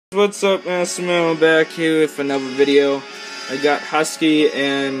What's up, Massimo? Back here with another video. I got Husky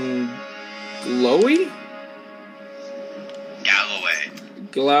and Glowy?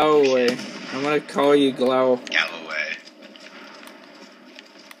 Glowaway. I'm gonna call you Glow. Galloway.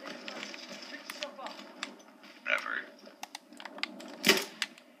 Whatever.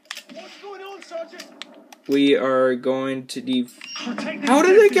 What's going on, Sergeant? We are going to How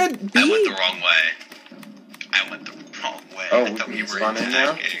did I get B? I went the wrong way. Oh, I thought we we can were spawn in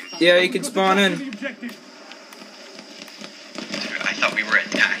now? attacking. Yeah, you can spawn in. Dude, I thought we were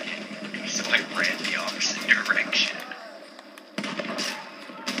attacking. So I ran the opposite direction.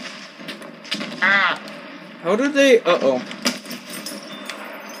 Ah! How did they? Uh-oh.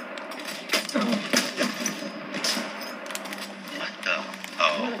 What the?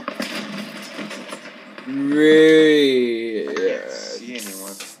 Oh. Right. See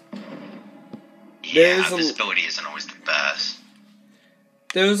anyone? Yeah, visibility isn't always the best.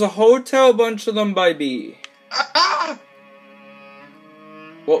 There's a hotel bunch of them by B. Ah!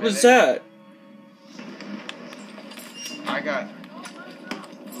 What was that? I got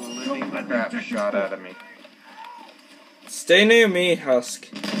living crap shot out of me. Stay near me, Husk.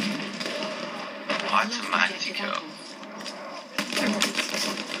 Automatico.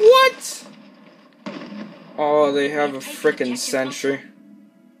 What? Oh, they have a frickin' sentry.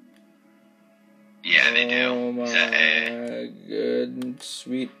 Yeah, they do. Oh my Is that A? good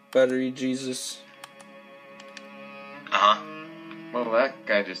sweet buttery Jesus. Uh-huh. Well, that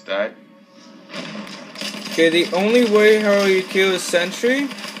guy just died. Okay, the only way how you kill a sentry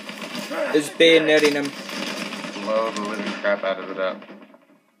is bayoneting him. Blow the living crap out of it up.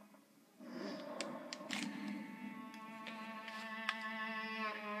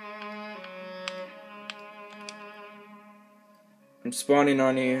 I'm spawning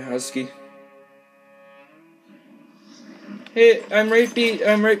on you, Husky. Hey, I'm right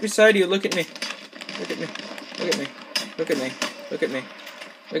beside you. Look at me. Look at me. Look at me. Look at me. Look at me.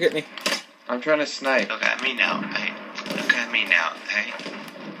 Look at me. I'm trying to snipe. Look at me now, hey. Look at me now, hey.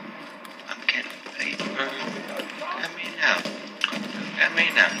 I'm getting paper. Look at me now. Look at me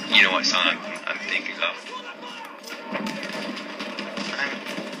now. You know what song I'm thinking of?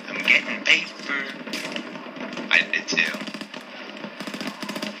 I'm getting paper. I did too.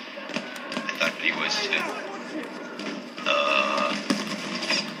 I thought he was too.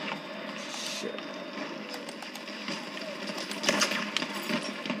 Shit.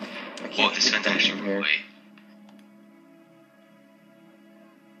 Well, this one's actually really.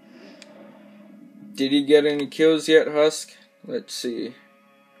 Did he get any kills yet, Husk? Let's see.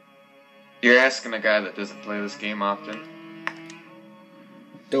 You're asking a guy that doesn't play this game often.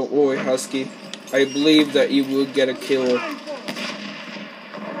 Don't worry, Husky. I believe that you will get a kill.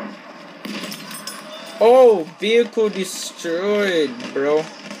 Oh, vehicle destroyed, bro.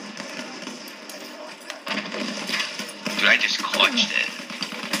 Dude, I just clutched it.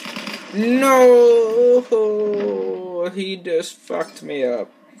 No, he just fucked me up.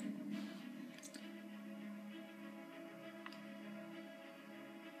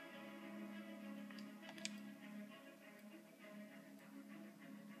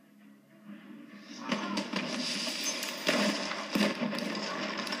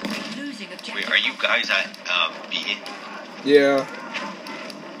 Wait, are you guys at B? Yeah.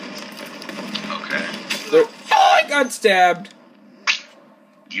 Okay. Oh, I got stabbed.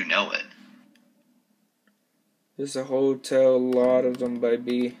 You know it. There's a hotel, a lot of them by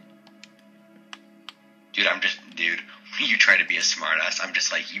B. Dude, dude, you try to be a smartass, I'm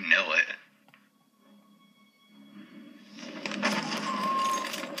just like, you know it.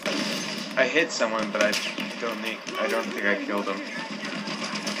 I hit someone, but I don't think I killed him.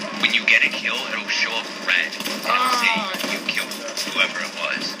 When you get a kill, it'll show up red, and it'll say you killed whoever it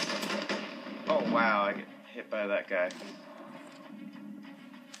was. Oh wow, I get hit by that guy.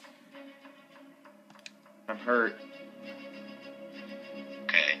 I'm hurt.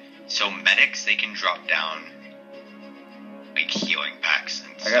 Okay, so medics, they can drop down, like, healing packs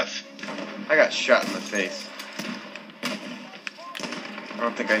and stuff. I got shot in the face. I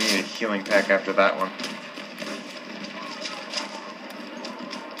don't think I need a healing pack after that one.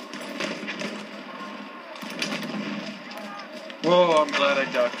 Whoa, I'm glad I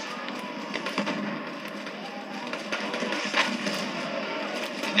ducked.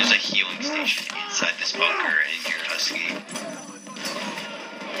 There's a healing station inside this bunker in your Husky.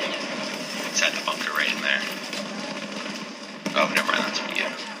 Inside the bunker right in there. Oh, never mind, that's what you.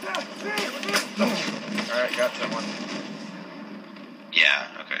 Alright, got someone. Yeah,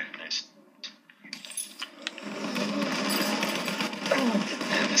 okay, nice.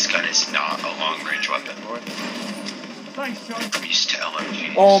 And this gun is not a long-range weapon. Thanks, John. I'm used to LMGs.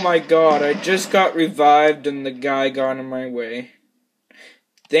 Oh my god, I just got revived and the guy got in my way.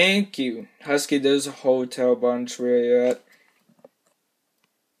 Thank you. Husky, there's a hotel bunch where you're at.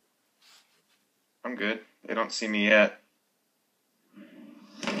 I'm good. They don't see me yet.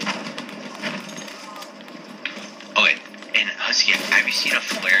 Okay, and Husky, have you seen a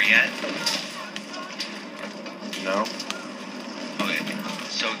flare yet? No. Okay,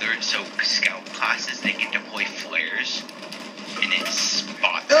 so scout classes, they can deploy flares and then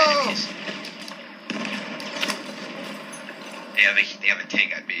spot the enemies. They have a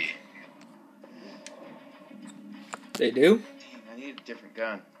tank at B. They do? Dang, I need a different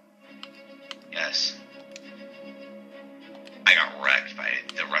gun. Yes. I got wrecked by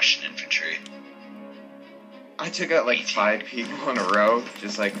the Russian infantry. I took out like 5 people in a row,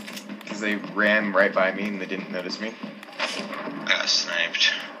 just like, because they ran right by me and they didn't notice me. I got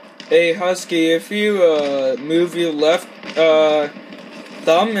sniped. Hey Husky, if you move your left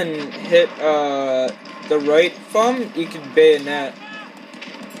thumb and hit the right thumb, you can bayonet.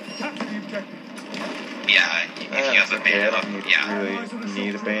 Capture the objective. Yeah, if you have a Okay, I bayonet, don't yeah. really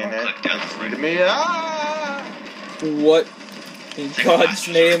need a bayonet. Click down. Just need a me. Ah! What in God's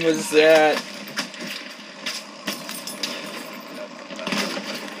name was that?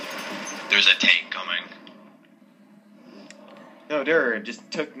 There's a tank coming. No, there, it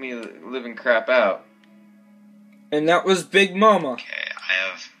just took me living crap out. And that was Big Mama. Okay, I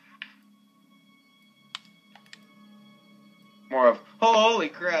have... More of, holy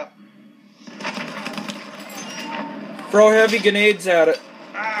crap. Throw heavy grenades at it.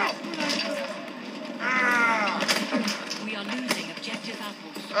 Ow! Ah! We are losing objective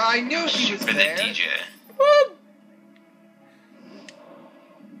apples. I knew she was Super the there. DJ. Woo!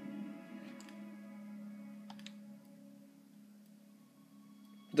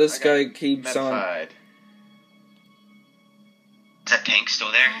 This I guy got keeps on. Medified. Is that tank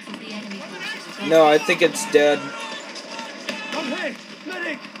still there? Half of the enemy forces are No, I think it's dead. I'm here.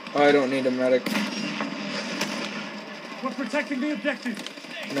 Medic. I don't need a medic. We're protecting the objective.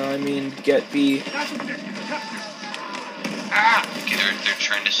 No, I mean get B. That objective captured. Ah! Okay, they're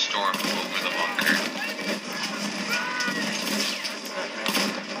trying to storm over the bunker.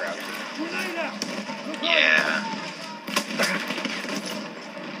 Grenade out. Look out. Yeah.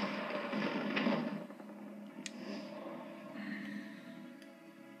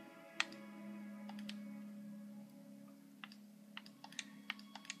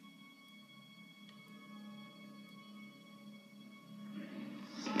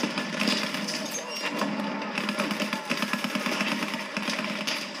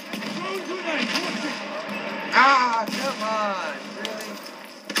 Throwing grenade. Watch it. Ah, come on, really?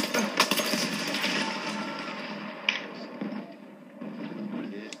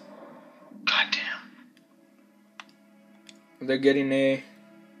 Goddamn. They're getting A.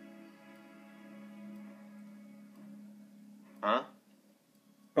 Huh?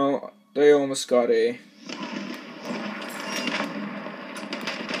 Oh, they almost got A. You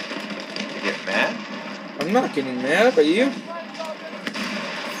get mad? I'm not getting mad, are you?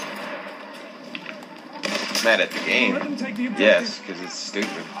 Mad at the game. Let them take the objective. Yes, because it's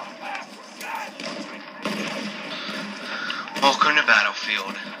stupid. Welcome to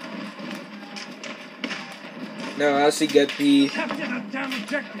Battlefield. No, I see get B. Capture that damn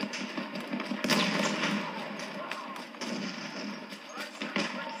objective.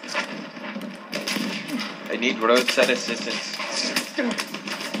 I need roadside assistance.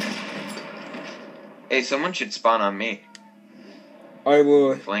 Hey, someone should spawn on me. I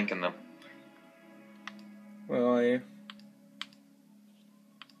will. Flanking them. Where are you?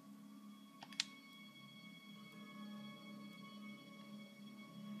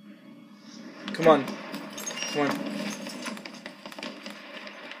 Come on. Come on.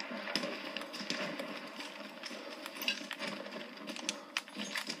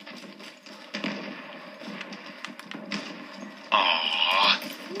 Aww.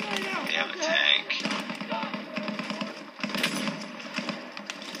 Grenade out. They have a tank.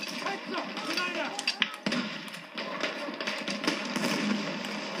 Heads up. Grenade out.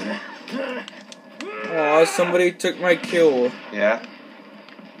 Aw, somebody took my kill. Yeah?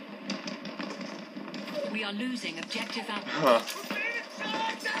 We are losing objective apples. Huh.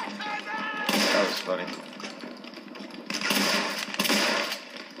 That was funny.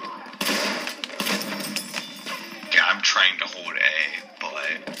 Yeah, I'm trying to hold A,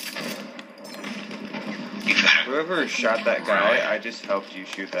 but... You gotta... Whoever shot that guy, I just helped you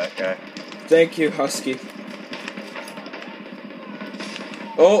shoot that guy. Thank you, Husky.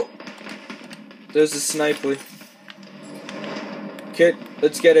 Oh! There's a sniper. Kit,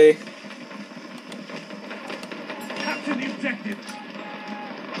 let's get A. Capture the objective.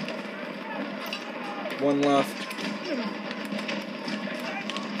 One left.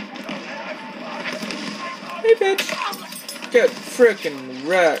 Hey, bitch! Get frickin'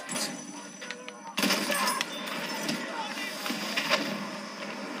 wrecked.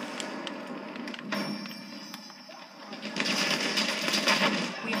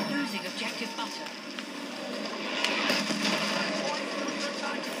 We are losing objective butter.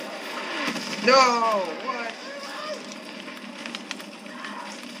 No! What?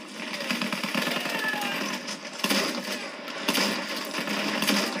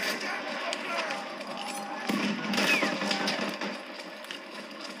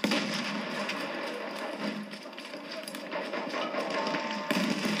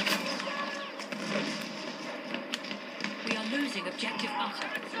 We are losing objective butter.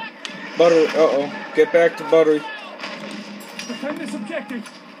 Butter. Uh-oh. Get back to Buttery. Defend this objective.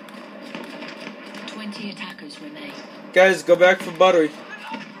 20 attackers remain. Guys, go back for Buttery.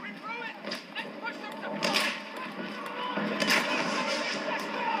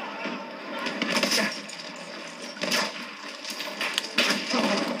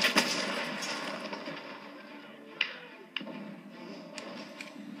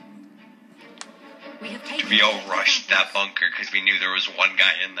 We have taken We all objective rushed that apples. bunker because we knew there was one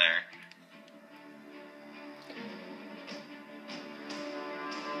guy in there.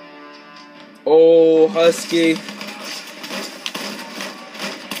 Oh, Husky.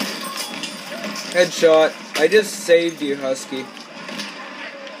 Headshot. I just saved you, Husky.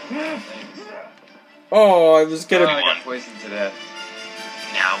 Oh, I was Oh, gonna... I got poisoned to death.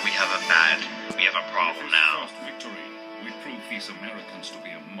 Now we have a problem now. First victory, we prove these Americans to be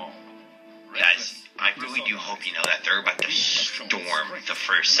a mob. Guys, I really do hope you know that they're about to storm the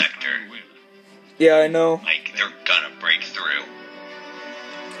first sector. Yeah, I know. Like, they're gonna break through.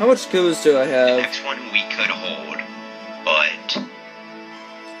 How much kills do I The have? next one we could hold, but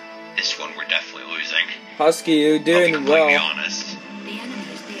this one we're definitely losing. Husky, you're I'll be doing completely well. honest. The enemy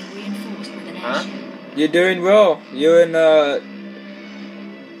is being reinforced with an Huh? airship. You're doing well. You're in,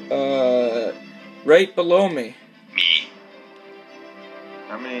 right below me. Me?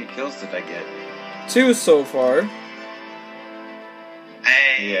 How many kills did I get? 2 so far.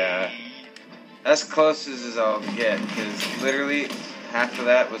 Hey! Yeah. As close as I'll get, because literally half of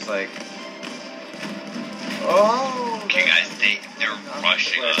that was like, oh. Okay, guys, they're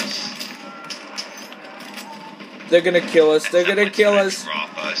rushing us. They're gonna kill us. They're gonna kill us.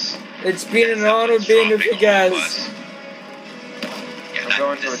 Drop us. It's been an honor being with you guys. Yeah, I'm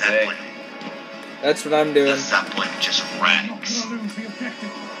going the towards Zeppelin, That's what I'm the doing. Zeppelin just wrecks. Not lose the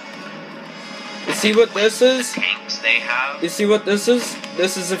objective. You see what this is? Tanks they have. You see what this is?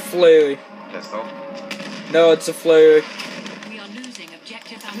 This is a flare. Pistol. No, it's a flare. We are losing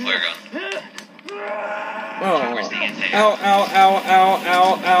objective apples. Flare gun. Oh. Where's the anti-air? Ow, ow, ow, ow,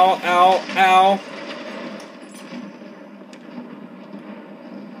 ow, ow, ow, ow.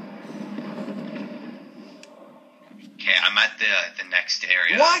 Okay, I'm at the next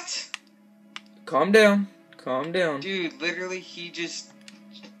area. What? Calm down. Calm down. Dude, literally, he just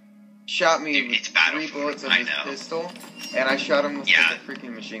shot me Dude, with it's 3 Battlefield, bullets of I his know. pistol, and I shot him with Yeah. like a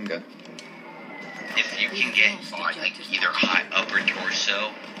freaking machine gun. If you can get like either high upper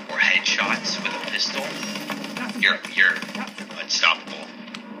torso or headshots with a pistol, you're unstoppable.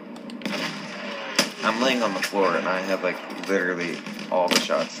 I'm laying on the floor, and I have like literally all the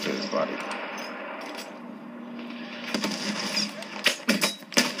shots to his body.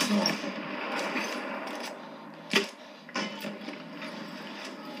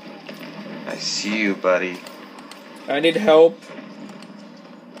 I see you, buddy. I need help.